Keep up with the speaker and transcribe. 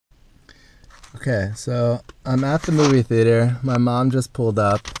Okay, so I'm at the movie theater. My mom just pulled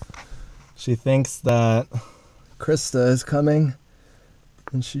up. She thinks that Krista is coming,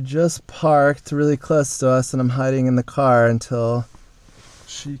 and she just parked really close to us, and I'm hiding in the car until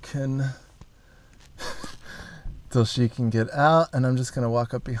she can get out, and I'm just gonna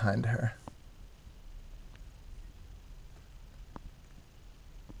walk up behind her.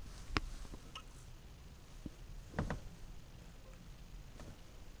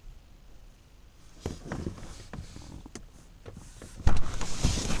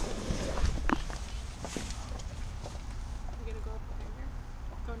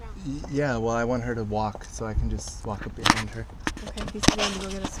 Yeah, well, I want her to walk, so I can just walk up behind her. Okay, he said to go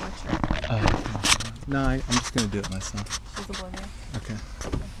get a sweatshirt. No, I'm just going to do it myself. She's a boy there. Okay.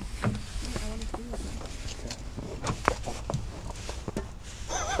 I want to be with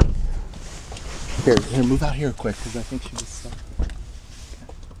her. Here, move out here quick, because I think she just stopped.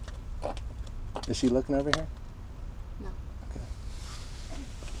 Okay. Is she looking over here? No. Okay.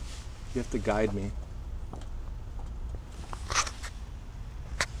 You have to guide me.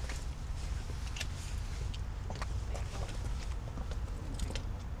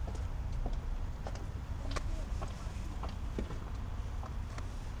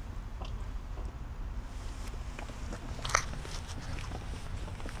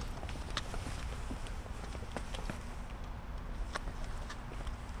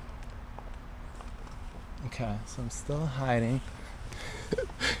 Okay, so I'm still hiding.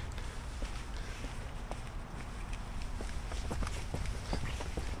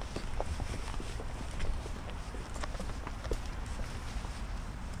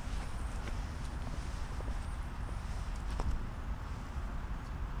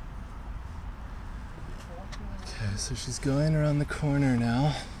 Okay, so she's going around the corner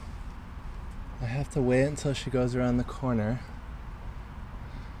now. I have to wait until she goes around the corner.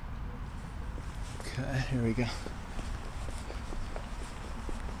 Okay, here we go.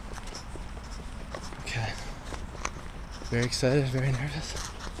 Okay. Very excited, very nervous.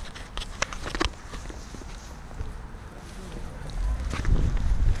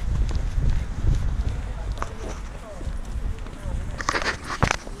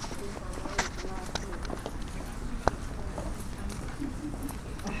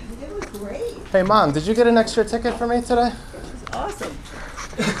 It was great. Hey Mom, did you get an extra ticket for me today? It was awesome.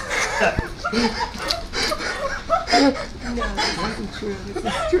 No, this isn't true. This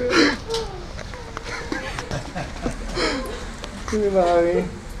is true. Hey, Mommy.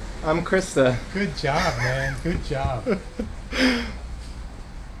 I'm Krista. Good job, man. Good job.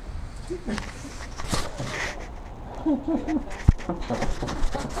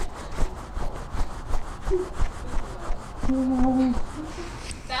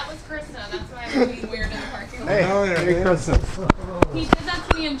 That was Krista. That's why I'm being weird in the parking lot. Hey, hey Krista. He did that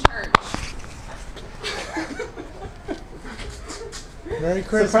to me in church. Merry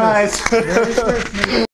Christmas. Surprise! Merry Christmas.